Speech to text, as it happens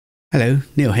Hello,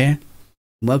 Neil here,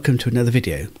 and welcome to another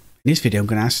video. In this video I'm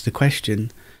going to ask the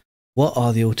question, what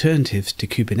are the alternatives to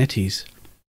Kubernetes?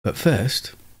 But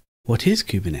first, what is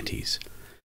Kubernetes?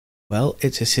 Well,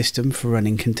 it's a system for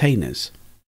running containers.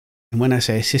 And when I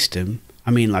say a system,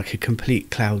 I mean like a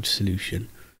complete cloud solution.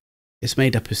 It's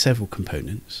made up of several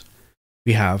components.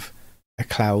 We have a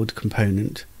cloud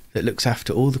component that looks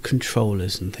after all the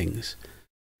controllers and things.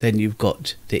 Then you've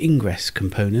got the ingress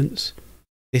components.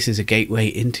 This is a gateway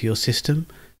into your system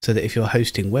so that if you're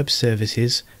hosting web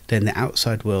services, then the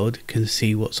outside world can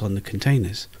see what's on the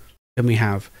containers. Then we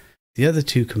have the other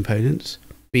two components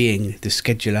being the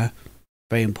scheduler,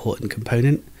 very important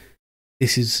component.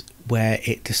 This is where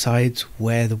it decides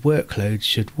where the workload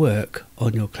should work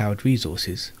on your cloud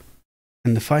resources.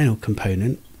 And the final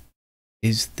component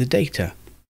is the data,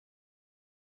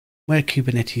 where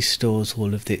Kubernetes stores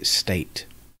all of its state,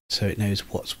 so it knows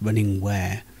what's running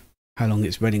where, how long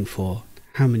it's running for,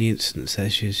 how many instance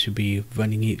sessions should be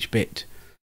running each bit,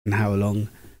 and how long,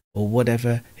 or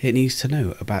whatever it needs to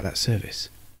know about that service.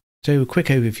 So a quick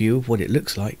overview of what it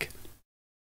looks like.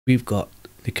 We've got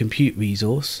the compute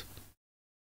resource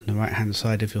on the right hand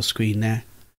side of your screen there,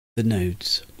 the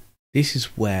nodes. This is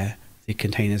where the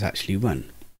containers actually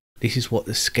run. This is what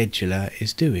the scheduler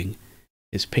is doing.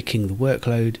 It's picking the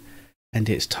workload and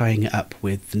it's tying it up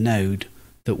with the node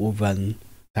that will run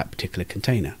that particular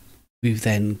container. We've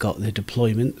then got the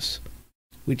deployments,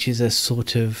 which is a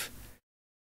sort of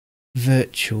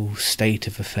virtual state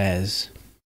of affairs.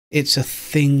 It's a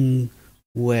thing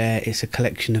where it's a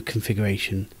collection of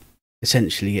configuration.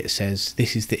 Essentially it says,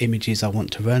 this is the images I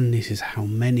want to run, this is how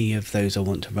many of those I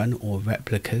want to run, or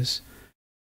replicas,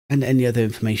 and any other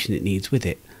information it needs with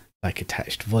it, like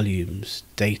attached volumes,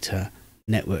 data,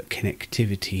 network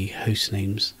connectivity, host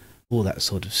names, all that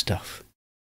sort of stuff.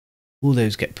 All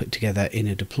those get put together in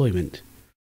a deployment.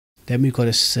 Then we've got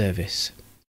a service.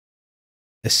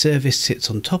 A service sits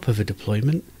on top of a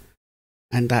deployment,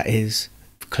 and that is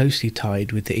closely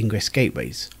tied with the ingress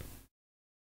gateways.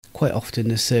 Quite often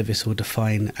a service will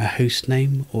define a host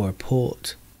name or a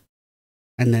port,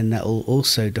 and then that will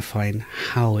also define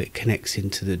how it connects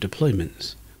into the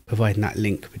deployments, providing that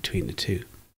link between the two.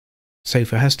 So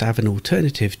for us to have an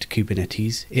alternative to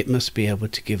Kubernetes, it must be able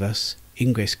to give us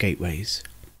ingress gateways.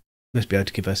 Must be able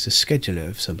to give us a scheduler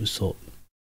of some sort.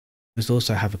 Must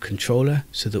also have a controller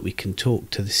so that we can talk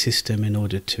to the system in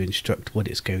order to instruct what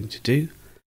it's going to do.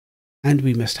 And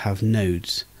we must have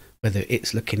nodes, whether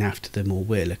it's looking after them or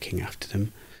we're looking after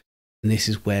them. And this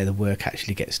is where the work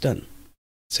actually gets done.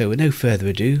 So with no further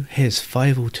ado, here's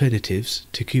 5 alternatives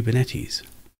to Kubernetes.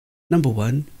 Number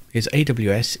 1 is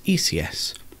AWS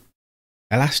ECS,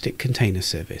 Elastic Container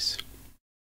Service.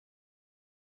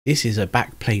 This is a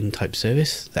backplane type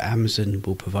service that Amazon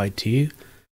will provide to you,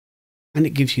 and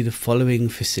it gives you the following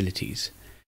facilities.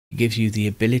 It gives you the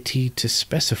ability to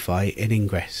specify an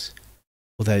ingress,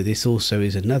 although this also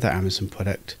is another Amazon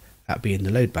product, that being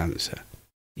the load balancer.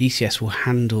 ECS will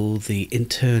handle the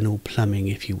internal plumbing,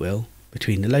 if you will,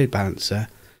 between the load balancer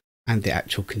and the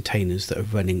actual containers that are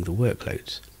running the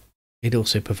workloads. It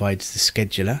also provides the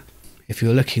scheduler. If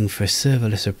you're looking for a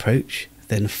serverless approach,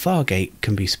 then Fargate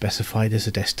can be specified as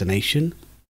a destination,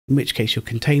 in which case your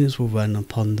containers will run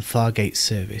upon the Fargate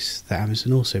service that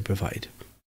Amazon also provide.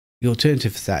 The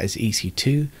alternative to that is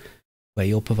EC2, where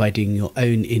you're providing your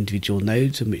own individual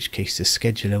nodes, in which case the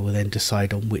scheduler will then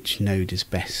decide on which node is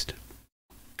best.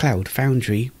 Cloud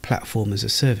Foundry Platform as a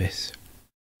Service.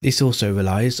 This also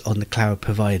relies on the cloud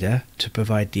provider to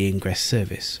provide the ingress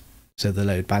service. So the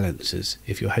load balancers,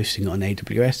 if you're hosting it on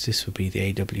AWS, this would be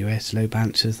the AWS load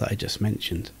balancers that I just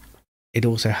mentioned. It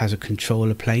also has a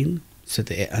controller plane so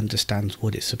that it understands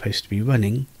what it's supposed to be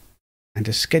running, and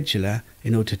a scheduler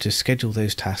in order to schedule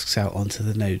those tasks out onto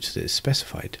the nodes that is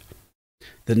specified.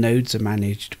 The nodes are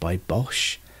managed by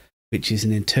Bosch, which is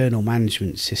an internal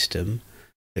management system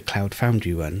that Cloud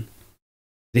Foundry run.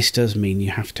 This does mean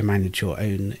you have to manage your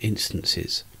own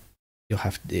instances. You'll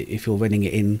have to, if you're running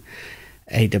it in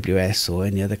AWS or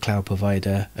any other cloud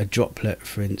provider, a droplet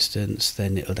for instance,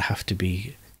 then it would have to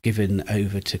be given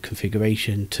over to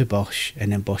configuration to Bosch,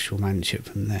 and then Bosch will manage it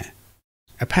from there.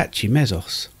 Apache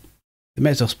Mesos. The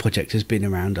Mesos project has been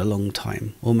around a long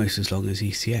time, almost as long as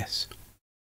ECS.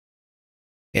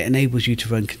 It enables you to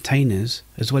run containers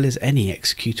as well as any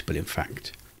executable in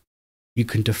fact. You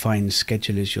can define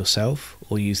schedulers yourself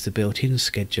or use the built-in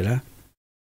scheduler,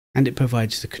 and it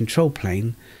provides the control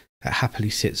plane that happily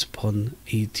sits upon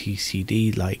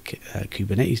etcd like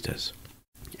Kubernetes does.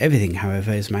 Everything,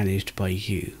 however, is managed by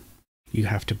you. You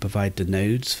have to provide the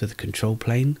nodes for the control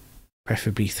plane,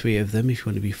 preferably 3 of them if you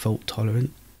want to be fault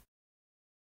tolerant.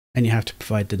 and you have to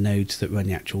provide the nodes that run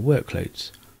the actual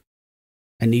workloads.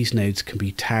 And these nodes can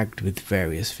be tagged with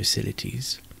various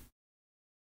facilities.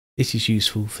 This is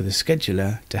useful for the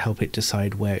scheduler to help it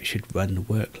decide where it should run the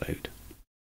workload.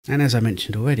 And as I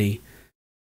mentioned already,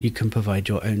 you can provide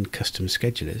your own custom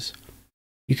schedulers.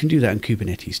 You can do that in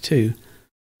Kubernetes too,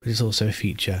 but it's also a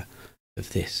feature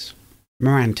of this.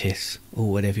 Mirantis,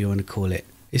 or whatever you want to call it,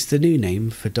 is the new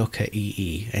name for Docker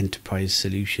EE Enterprise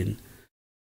Solution.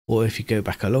 Or if you go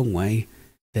back a long way,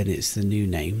 then it's the new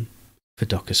name for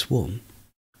Docker Swarm.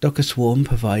 Docker Swarm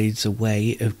provides a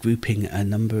way of grouping a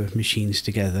number of machines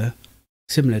together,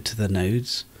 similar to the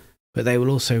nodes, but they will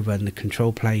also run the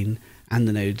control plane and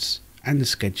the nodes and the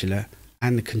scheduler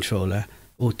and the controller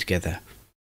all together.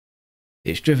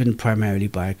 It's driven primarily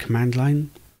by a command line,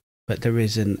 but there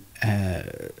is an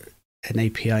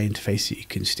API interface that you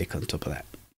can stick on top of that.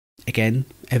 Again,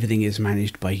 everything is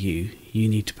managed by you. You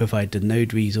need to provide the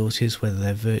node resources, whether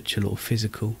they're virtual or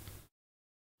physical,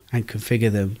 and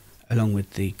configure them along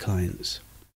with the clients.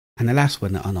 And the last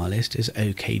one on our list is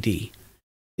OKD.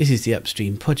 This is the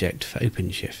upstream project for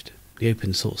OpenShift, the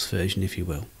open source version if you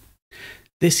will.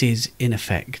 This is in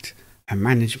effect a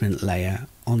management layer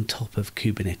on top of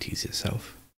Kubernetes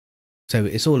itself. So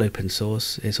it's all open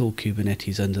source, it's all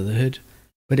Kubernetes under the hood,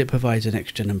 but it provides an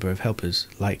extra number of helpers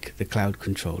like the cloud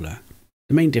controller.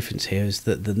 The main difference here is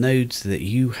that the nodes that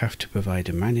you have to provide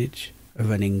and manage are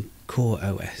running core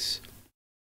OS.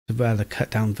 It's a rather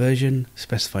cut down version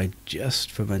specified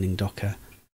just for running Docker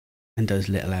and does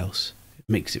little else.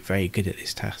 It makes it very good at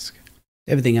this task.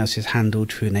 Everything else is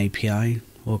handled through an API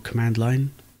or command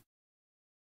line,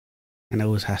 and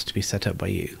always has to be set up by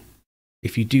you.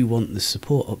 If you do want the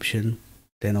support option,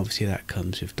 then obviously that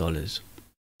comes with dollars.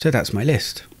 So that's my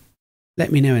list.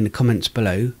 Let me know in the comments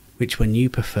below which one you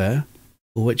prefer,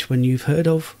 or which one you've heard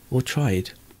of or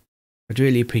tried. I'd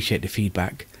really appreciate the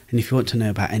feedback, and if you want to know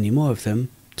about any more of them,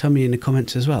 tell me in the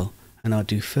comments as well, and I'll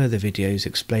do further videos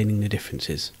explaining the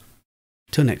differences.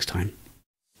 Till next time.